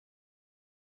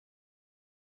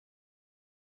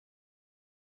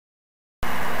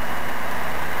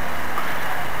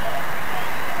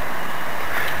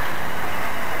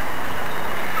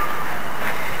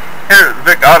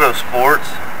like auto sports,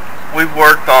 we've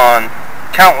worked on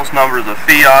countless numbers of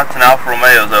Fiats and Alfa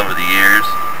Romeos over the years.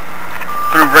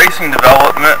 Through racing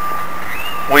development,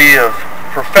 we have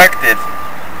perfected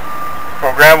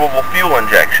programmable fuel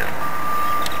injection.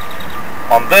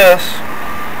 On this,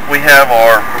 we have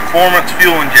our performance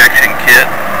fuel injection kit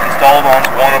installed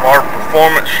onto one of our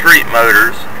performance street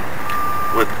motors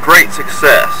with great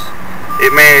success.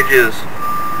 It manages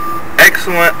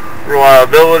excellent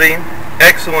reliability,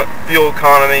 excellent fuel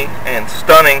economy, and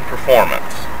stunning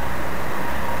performance.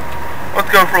 Let's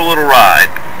go for a little ride.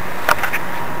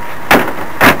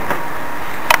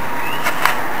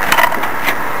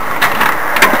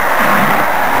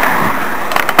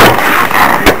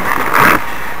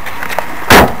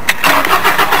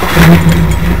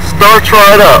 Starts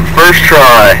right up, first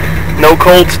try. No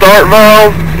cold start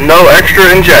valve, no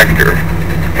extra injector.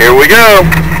 Here we go.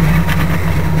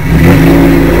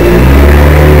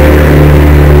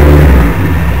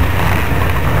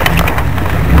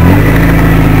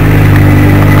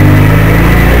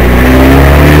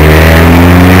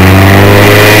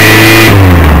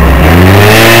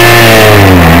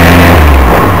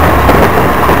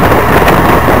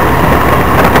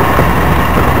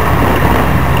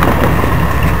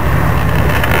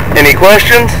 Any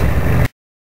questions?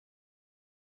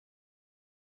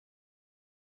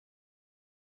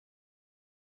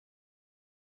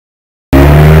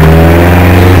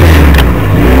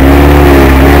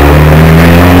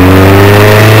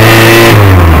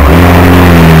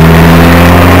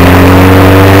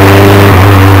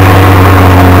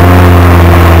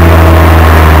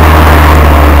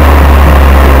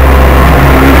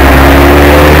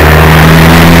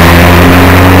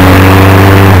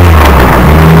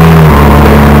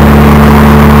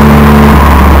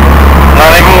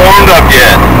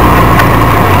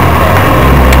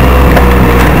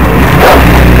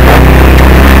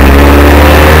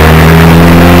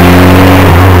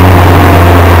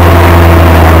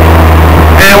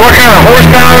 What kind of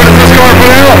horsepower does this car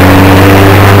put out?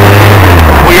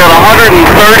 We got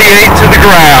 138 to the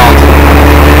ground.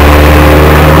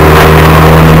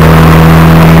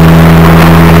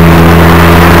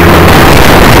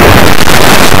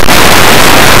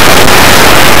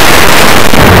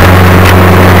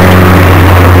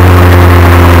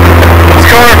 This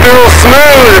car feels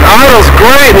smooth, it idles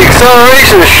great, the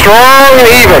acceleration is strong and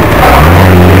even.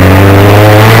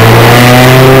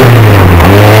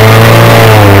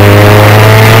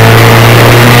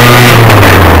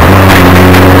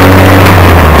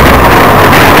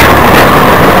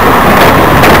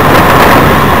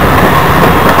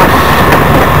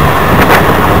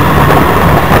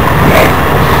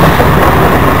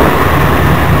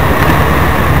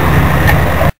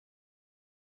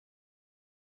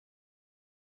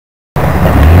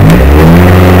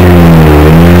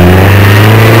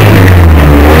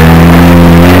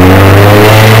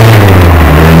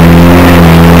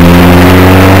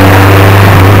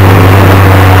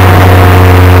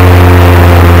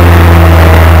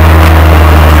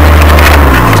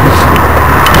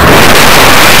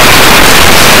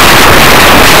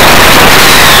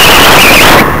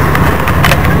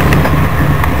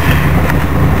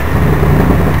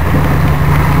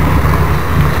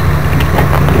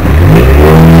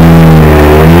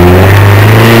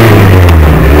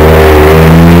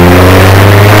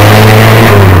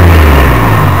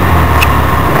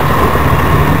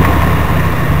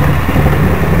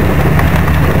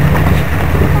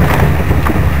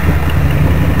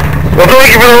 Well,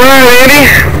 thank you for the ride, Andy.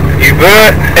 You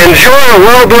bet. Enjoy a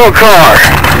well-built car.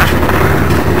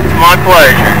 My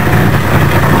pleasure.